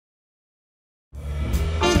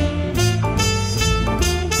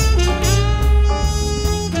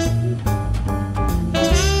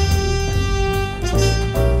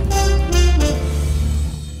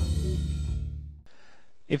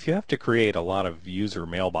if you have to create a lot of user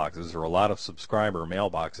mailboxes or a lot of subscriber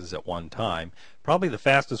mailboxes at one time, probably the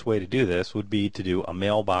fastest way to do this would be to do a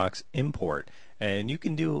mailbox import. And you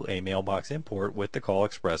can do a mailbox import with the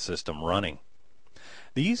CallXpress system running.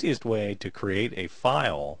 The easiest way to create a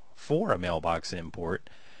file for a mailbox import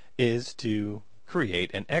is to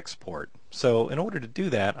create an export. So in order to do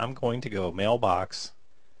that, I'm going to go mailbox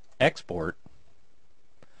export.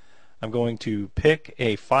 I'm going to pick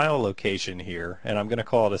a file location here, and I'm going to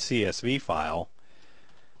call it a CSV file.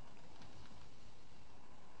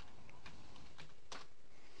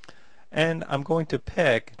 And I'm going to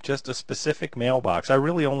pick just a specific mailbox. I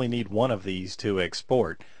really only need one of these to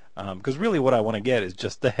export, because really what I want to get is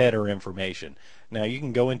just the header information. Now you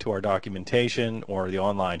can go into our documentation or the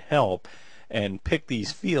online help and pick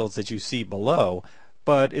these fields that you see below,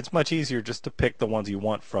 but it's much easier just to pick the ones you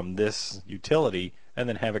want from this utility and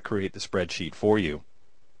then have it create the spreadsheet for you.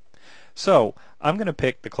 So I'm going to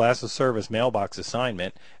pick the class of service mailbox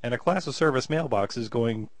assignment, and a class of service mailbox is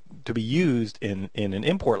going to be used in an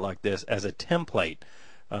import like this as a template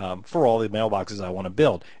for all the mailboxes I want to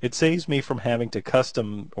build. It saves me from having to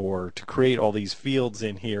custom or to create all these fields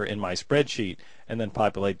in here in my spreadsheet and then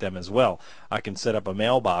populate them as well. I can set up a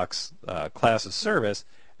mailbox class of service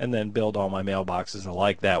and then build all my mailboxes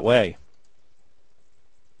alike that way.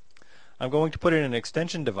 I'm going to put in an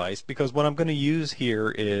extension device because what I'm going to use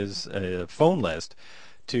here is a phone list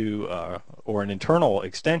or an internal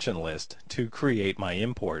extension list to create my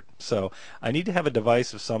import. So I need to have a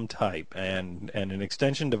device of some type, and an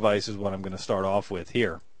extension device is what I'm going to start off with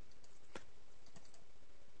here.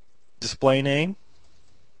 Display name,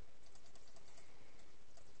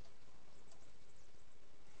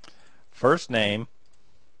 first name,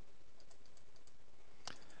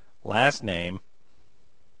 last name,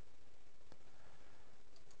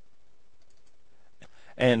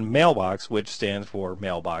 and mailbox, which stands for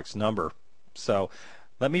mailbox number. So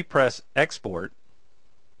let me press export,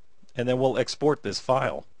 and then we'll export this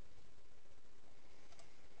file.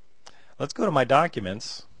 Let's go to my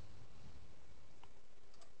documents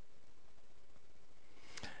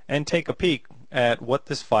and take a peek at what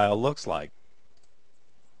this file looks like.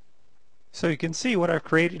 So you can see what I've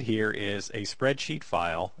created here is a spreadsheet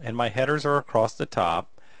file, and my headers are across the top.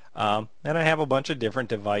 And I have a bunch of different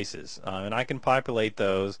devices, and I can populate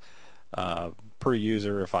those per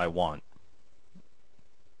user if I want.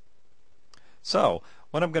 So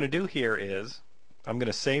what I'm going to do here is I'm going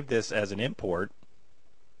to save this as an import,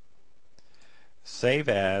 save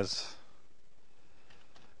as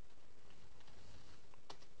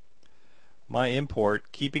my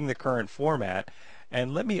import, keeping the current format,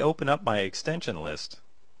 and let me open up my extension list.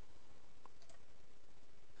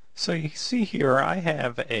 So you see here I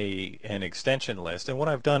have an extension list, and what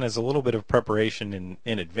I've done is a little bit of preparation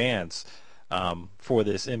in advance for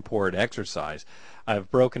this import exercise.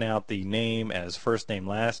 I've broken out the name as first name,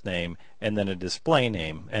 last name, and then a display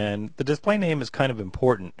name, and the display name is kind of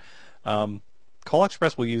important.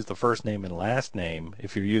 CallXpress will use the first name and last name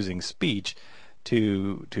if you're using speech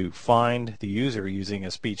to find the user using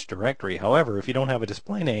a speech directory. However, if you don't have a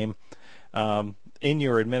display name in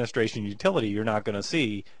your administration utility, you're not going to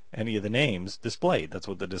see any of the names displayed. That's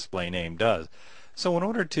what the display name does. So in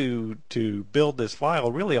order to build this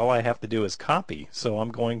file, really all I have to do is copy. So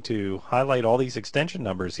I'm going to highlight all these extension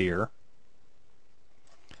numbers here,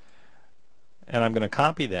 and I'm going to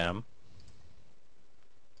copy them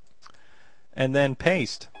and then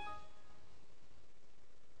paste.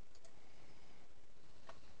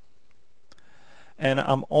 And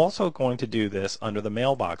I'm also going to do this under the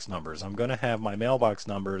mailbox numbers. I'm going to have my mailbox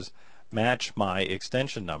numbers match my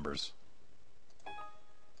extension numbers.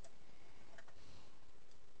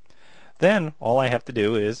 Then all I have to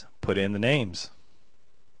do is put in the names.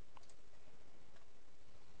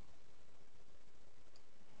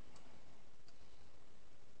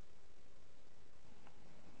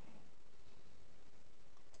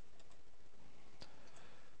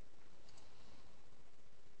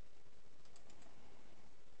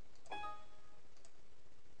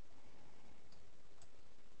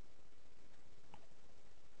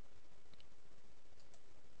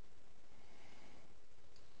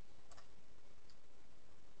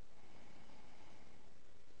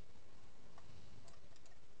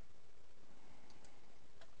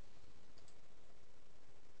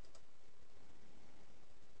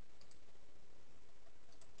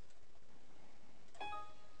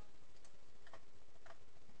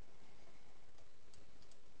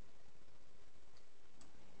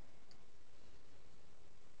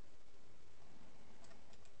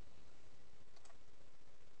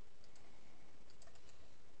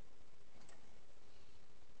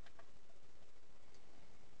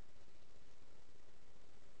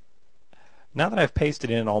 Now that I've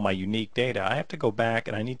pasted in all my unique data, I have to go back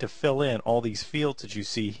and I need to fill in all these fields that you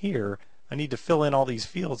see here. I need to fill in all these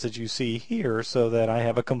fields that you see here so that I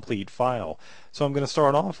have a complete file. So I'm going to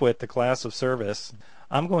start off with the class of service.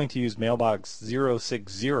 I'm going to use mailbox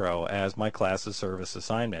 060 as my class of service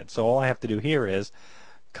assignment. So all I have to do here is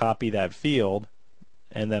copy that field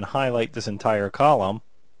and then highlight this entire column.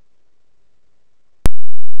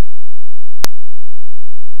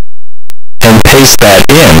 And paste that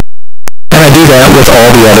in. And I do that with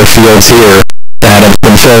all the other fields here that have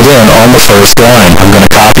been filled in on the first line. I'm going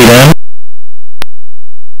to copy them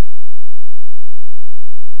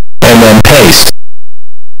and then paste.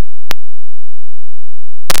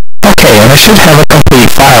 Okay, and I should have a complete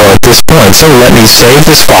file at this point, so let me save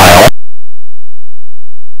this file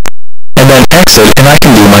and then exit, and I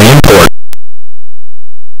can do my import.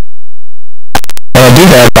 And I do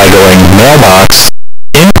that by going Mailbox,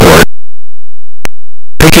 Import,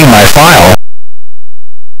 picking my file,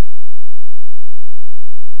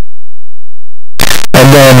 and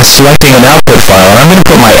then selecting an output file. And I'm going to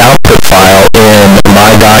put my output file in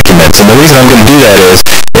my documents. And the reason I'm going to do that is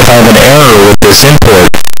if I have an error with this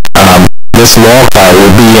import, this log file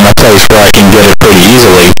will be in a place where I can get it pretty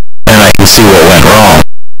easily and I can see what went wrong.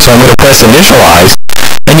 So I'm going to press Initialize,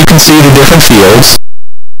 and you can see the different fields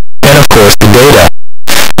and of course the data.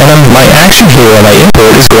 And my action here on my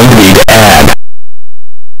import is going to be to add.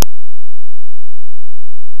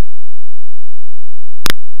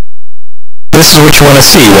 This is what you want to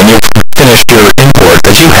see when you've finished your import,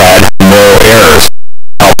 that you had no errors.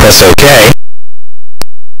 I'll press OK,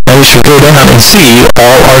 and we should go down and see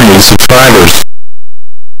all our new subscribers.